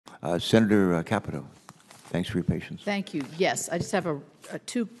Senator Capito, thanks for your patience. Thank you. Yes, I just have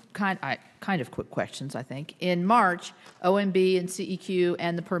two kind of quick questions, I think. In March, OMB and CEQ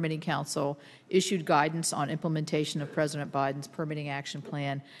and the Permitting Council issued guidance on implementation of President Biden's permitting action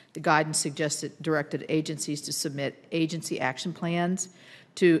plan. The guidance directed agencies to submit agency action plans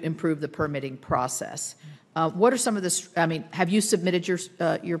to improve the permitting process. What are some of the? I mean, have you submitted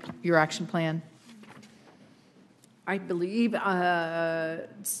your action plan? I believe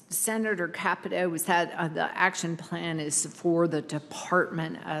Senator Capito was that the action plan is for the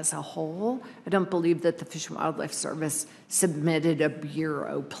department as a whole. I don't believe that the Fish and Wildlife Service submitted a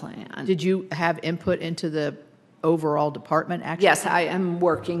bureau plan. Did you have input into the overall department action? Yes, I am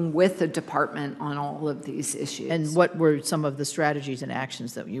working with the department on all of these issues. And what were some of the strategies and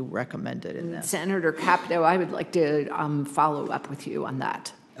actions that you recommended in this? Senator Capito, I would like to follow up with you on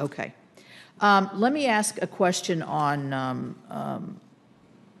that. Okay. Let me ask a question on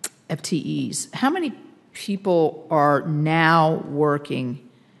FTEs. How many people are now working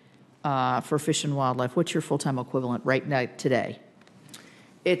for Fish and Wildlife? What's your full-time equivalent right now today?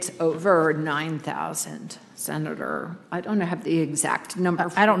 It's over 9,000, Senator. I don't have the exact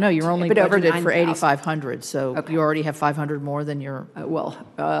number. I don't know. You're only budgeted for 8,500, so okay. You already have 500 more than your...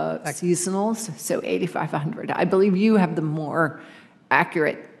 seasonals, so 8,500. I believe you have the more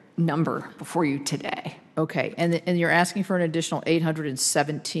accurate number before you today. Okay, and you're asking for an additional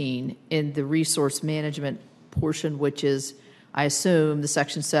 817 in the resource management portion, which is, I assume, the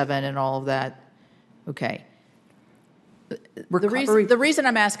Section 7 and all of that. Okay. The reason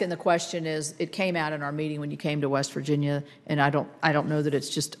I'm asking the question is it came out in our meeting when you came to West Virginia, and I don't know that it's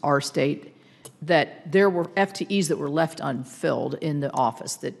just our state, that there were FTEs that were left unfilled in the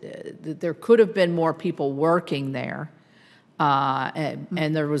office, that there could have been more people working there.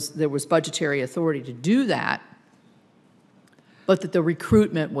 And there was budgetary authority to do that, but that the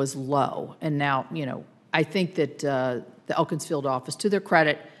recruitment was low. And now, I think that the Elkins Field office, to their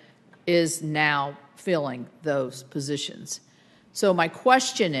credit, is now filling those positions. So my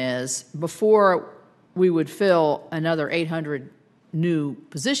question is, before we would fill another 800 new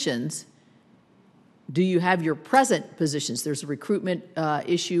positions, do you have your present positions? There's a recruitment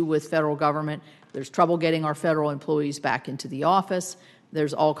issue with federal government. There's trouble getting our federal employees back into the office.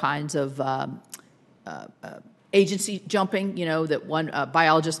 There's all kinds of agency jumping, that one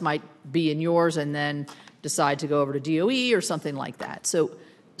biologist might be in yours and then decide to go over to DOE or something like that. So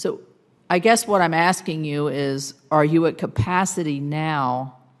I guess what I'm asking you is, are you at capacity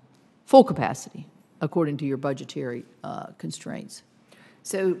now, full capacity, according to your budgetary constraints?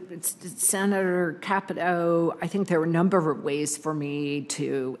 So, Senator Capito, I think there are a number of ways for me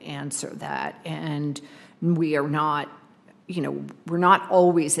to answer that. And we are not, we're not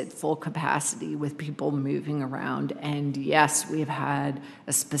always at full capacity with people moving around. And yes, we've had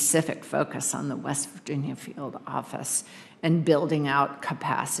a specific focus on the West Virginia field office and building out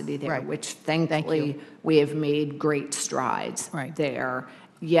capacity there, right, which thankfully we have made great strides there.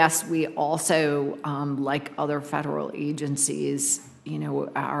 Yes, we also, like other federal agencies,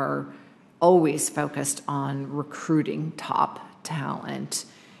 are always focused on recruiting top talent.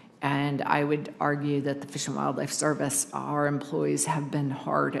 And I would argue that the Fish and Wildlife Service, our employees have been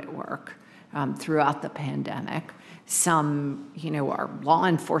hard at work throughout the pandemic. Some, are law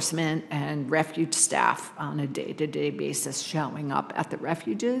enforcement and refuge staff on a day-to-day basis showing up at the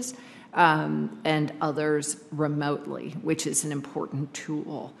refuges, and others remotely, which is an important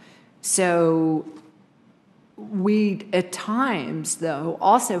tool. So we, at times, though,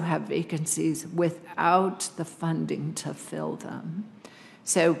 also have vacancies without the funding to fill them.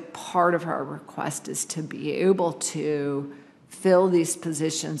 So part of our request is to be able to fill these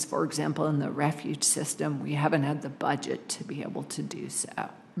positions. For example, in the refuge system, we haven't had the budget to be able to do so.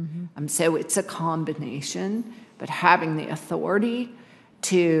 Mm-hmm. So it's a combination, but having the authority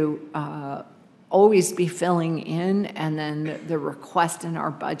to always be filling in, and then the request in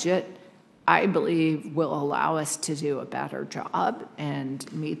our budget, I believe, will allow us to do a better job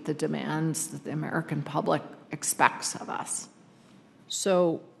and meet the demands that the American public expects of us.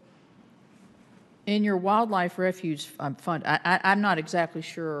 So in your wildlife refuge fund, I'm not exactly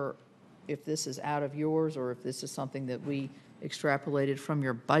sure if this is out of yours or if this is something that we extrapolated from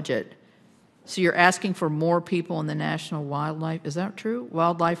your budget. So you're asking for more people in the National Wildlife, is that true?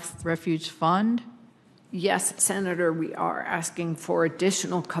 Wildlife Refuge Fund? Yes, Senator, we are asking for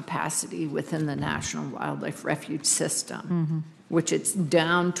additional capacity within the National Wildlife Refuge System, which it's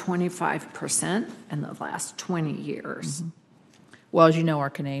down 25% in the last 20 years. Well, as you know, our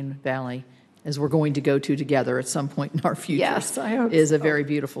Canaan Valley, as we're going to go to together at some point in our future, yes, I hope is so. A very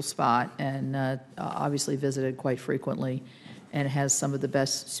beautiful spot, and obviously visited quite frequently. and has some of the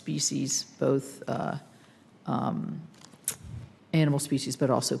best species, both animal species, but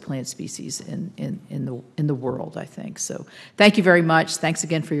also plant species in the world, I think. So thank you very much. Thanks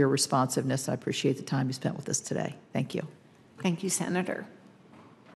again for your responsiveness. I appreciate the time you spent with us today. Thank you. Thank you, Senator.